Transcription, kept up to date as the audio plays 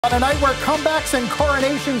On a night where comebacks and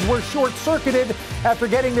coronations were short-circuited after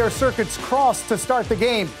getting their circuits crossed to start the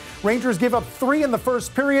game. Rangers give up 3 in the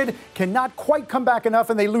first period, cannot quite come back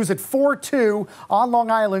enough, and they lose it 4-2 on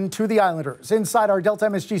Long Island to the Islanders. Inside our Delta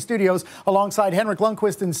MSG studios, alongside Henrik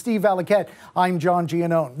Lundqvist and Steve Valiquette, I'm John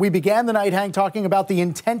Giannone. We began the night, Hank, talking about the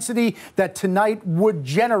intensity that tonight would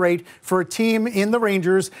generate for a team in the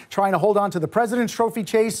Rangers, trying to hold on to the President's Trophy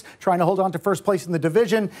chase, trying to hold on to first place in the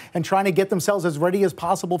division, and trying to get themselves as ready as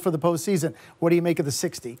possible for the postseason. What do you make of the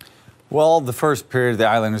 60? Well, the first period, the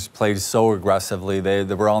Islanders played so aggressively. They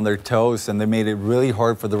were on their toes, and they made it really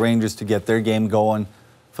hard for the Rangers to get their game going.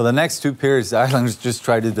 For the next 2 periods, the Islanders just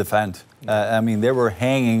tried to defend. I mean, they were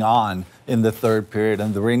hanging on in the third period,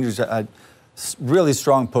 and the Rangers had really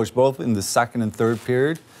strong push, both in the second and third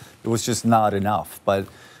period. It was just not enough. But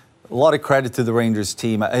a lot of credit to the Rangers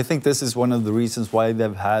team. I think this is one of the reasons why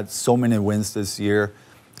they've had so many wins this year.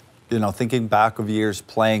 You know, thinking back of years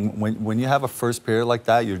playing, when you have a first period like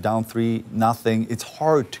that, you're down 3-0, it's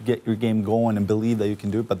hard to get your game going and believe that you can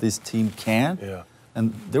do it, but this team can. Yeah.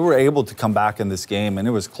 And they were able to come back in this game, and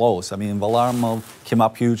it was close. I mean, Varlamov came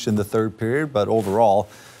up huge in the third period, but overall,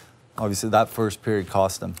 obviously that first period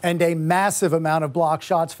cost them. And a massive amount of block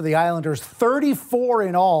shots for the Islanders, 34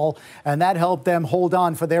 in all, and that helped them hold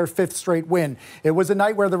on for their 5th straight win. It was a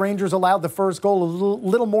night where the Rangers allowed the first goal a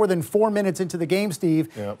little more than 4 minutes into the game, Steve,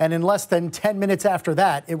 and in less than 10 minutes after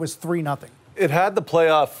that, it was 3-0. It had the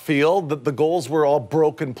playoff feel. The goals were all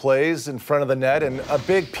broken plays in front of the net, and a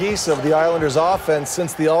big piece of the Islanders' offense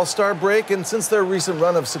since the All-Star break and since their recent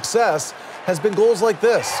run of success has been goals like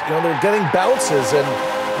this. You know, they're getting bounces,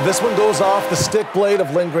 and this one goes off the stick blade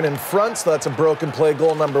of Lindgren in front, so that's a broken play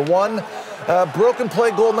goal number 1. Broken play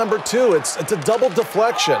goal number 2, it's a double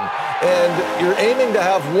deflection, and you're aiming to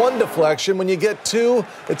have 1 deflection. When you get 2,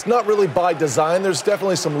 it's not really by design. There's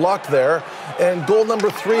definitely some luck there. And goal number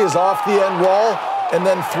 3 is off the end wall and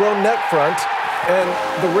then thrown net front,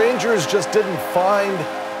 and the Rangers just didn't find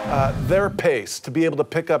their pace to be able to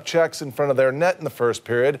pick up checks in front of their net in the first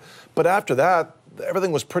period. But after that,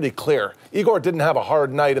 everything was pretty clear. Igor didn't have a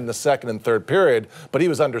hard night in the second and third period, but he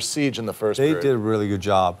was under siege in the first period. They did a really good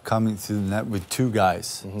job coming to the net with 2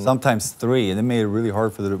 guys, sometimes 3, and it made it really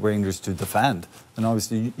hard for the Rangers to defend. And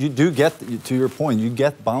obviously, you do get, to your point, you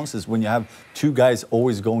get bounces when you have 2 guys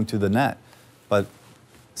always going to the net. But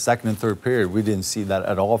second and third period, we didn't see that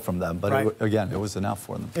at all from them. But again, it was enough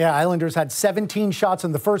for them. Yeah, Islanders had 17 shots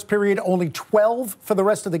in the first period, only 12 for the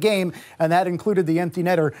rest of the game, and that included the empty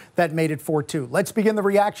netter that made it 4-2. Let's begin the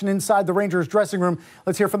reaction inside the Rangers dressing room.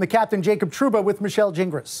 Let's hear from the captain, Jacob Trouba, with Michelle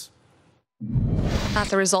Gingras. Not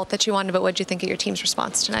the result that you wanted, but what did you think of your team's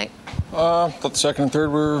response tonight? Thought the second and third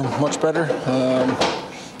were much better.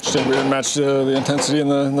 Just think we didn't match the intensity in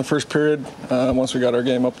the first period. Once we got our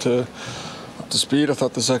game up to speed, I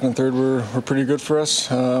thought the second and third were pretty good for us.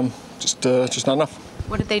 Just not enough.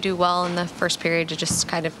 What did they do well in the first period to just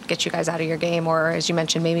kind of get you guys out of your game, or as you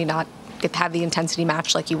mentioned, maybe not have the intensity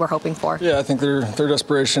match like you were hoping for? Yeah, I think their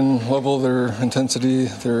desperation level, their intensity,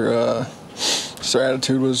 their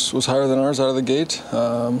attitude was higher than ours out of the gate.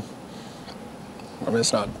 I mean,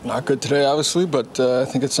 it's not good today, obviously, but I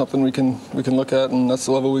think it's something we can look at, and that's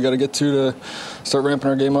the level we got to get to start ramping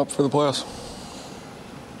our game up for the playoffs.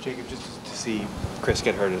 Jacob, just to see Chris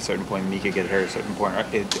get hurt at a certain point, Mika get hurt at a certain point,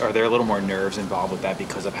 are there a little more nerves involved with that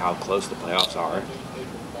because of how close the playoffs are?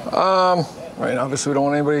 Right, obviously we don't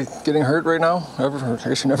want anybody getting hurt right now. I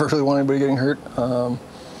guess you never really want anybody getting hurt.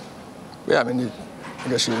 Yeah, I mean, I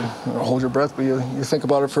guess you hold your breath, but you think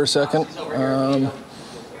about it for a second.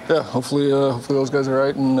 Yeah, hopefully those guys are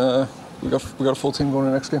right, and we got a full team going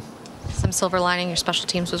to the next game. Some silver lining, your special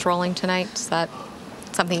teams was rolling tonight. Is that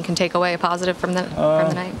something you can take away, a positive from the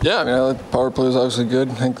night? Yeah, I mean, the power play is obviously good.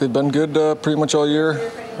 I think they've been good pretty much all year.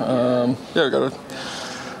 Yeah,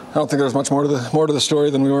 I don't think there's much more to the story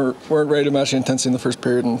than we weren't ready to match the intensity in the first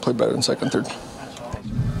period and played better in second and third.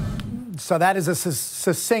 So that is a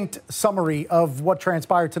succinct summary of what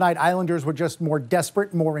transpired tonight. Islanders were just more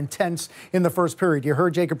desperate, more intense in the first period. You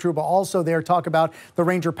heard Jacob Trouba also there talk about the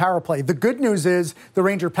Ranger power play. The good news is the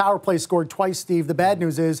Ranger power play scored twice, Steve. The bad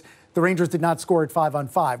news is the Rangers did not score at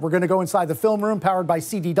 5-on-5. We're going to go inside the film room powered by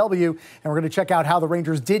CDW, and we're going to check out how the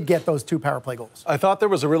Rangers did get those 2 power play goals. I thought there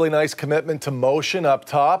was a really nice commitment to motion up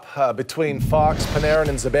top between Fox, Panarin,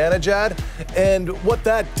 and Zibanejad. And what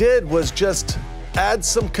that did was just add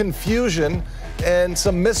some confusion and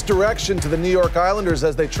some misdirection to the New York Islanders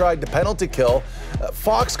as they tried to penalty kill.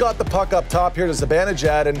 Fox got the puck up top here to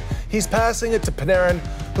Zibanejad, and he's passing it to Panarin,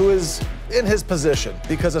 who is in his position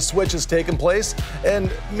because a switch has taken place.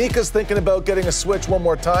 And Mika's thinking about getting a switch one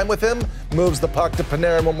more time with him, moves the puck to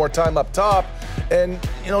Panarin one more time up top, And,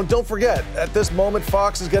 don't forget, at this moment,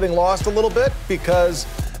 Fox is getting lost a little bit because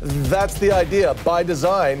that's the idea by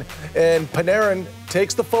design. And Panarin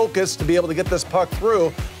takes the focus to be able to get this puck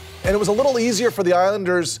through. And it was a little easier for the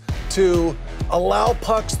Islanders to allow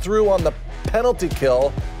pucks through on the penalty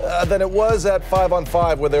kill than it was at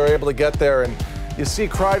 5-on-5 where they were able to get there. And you see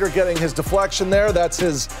Kreider getting his deflection there. That's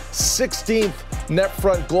his 16th net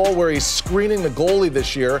front goal where he's screening the goalie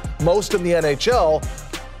this year, most in the NHL.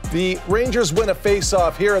 The Rangers win a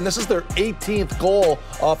face-off here, and this is their 18th goal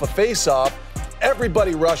off a face-off.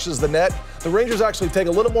 Everybody rushes the net. The Rangers actually take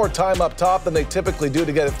a little more time up top than they typically do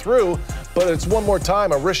to get it through, but it's one more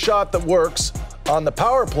time, a wrist shot that works on the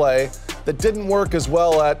power play that didn't work as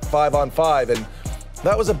well at 5-on-5. And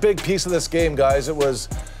that was a big piece of this game, guys. It was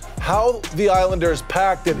how the Islanders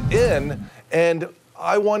packed it in, and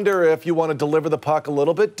I wonder if you want to deliver the puck a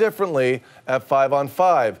little bit differently at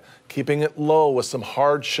 5-on-5, keeping it low with some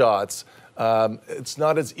hard shots. It's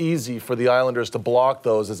not as easy for the Islanders to block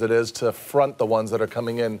those as it is to front the ones that are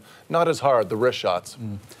coming in. Not as hard, the wrist shots.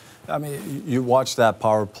 I mean, you watch that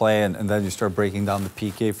power play, and then you start breaking down the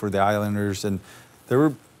PK for the Islanders, and they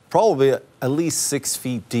were probably at least 6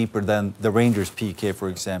 feet deeper than the Rangers' PK, for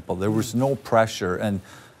example. There was no pressure, and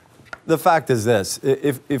the fact is this,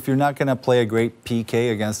 if you're not going to play a great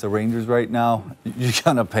PK against the Rangers right now, you're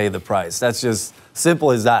going to pay the price. That's just simple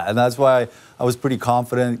as that. And that's why I was pretty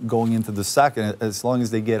confident going into the second. As long as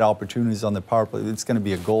they get opportunities on the power play, it's going to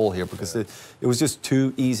be a goal here because it was just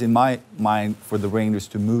too easy in my mind for the Rangers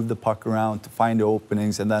to move the puck around, to find the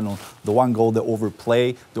openings, and then the one goal, the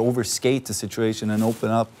overplay, to overskate the situation and open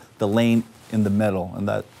up the lane in the middle, and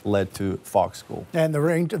that led to Fox goal. And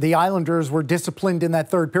the Islanders were disciplined in that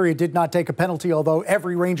third period, did not take a penalty, although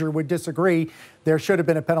every Ranger would disagree. There should have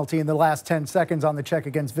been a penalty in the last 10 seconds on the check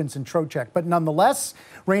against Vincent Trocheck. But nonetheless,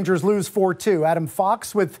 Rangers lose 4-2. Adam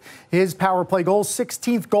Fox with his power play goal,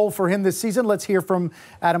 16th goal for him this season. Let's hear from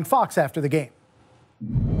Adam Fox after the game.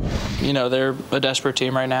 They're a desperate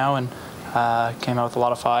team right now and came out with a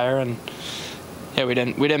lot of fire. And yeah, we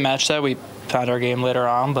didn't match that. We found our game later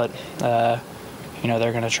on, but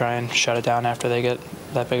they're going to try and shut it down after they get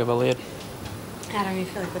that big of a lead. Adam, you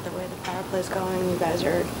feel like with the way the power play is going, you guys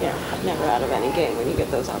are never out of any game when you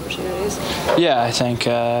get those opportunities? Yeah, I think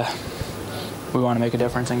we want to make a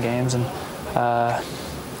difference in games, and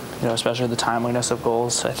especially the timeliness of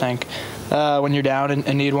goals. I think when you're down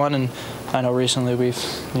and need one, and I know recently we've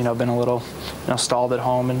been a little stalled at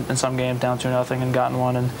home in some games, down 2-0 and gotten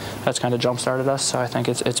one, and that's kind of jump-started us. So I think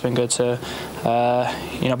it's been good to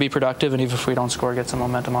be productive, and even if we don't score, get some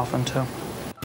momentum off them too.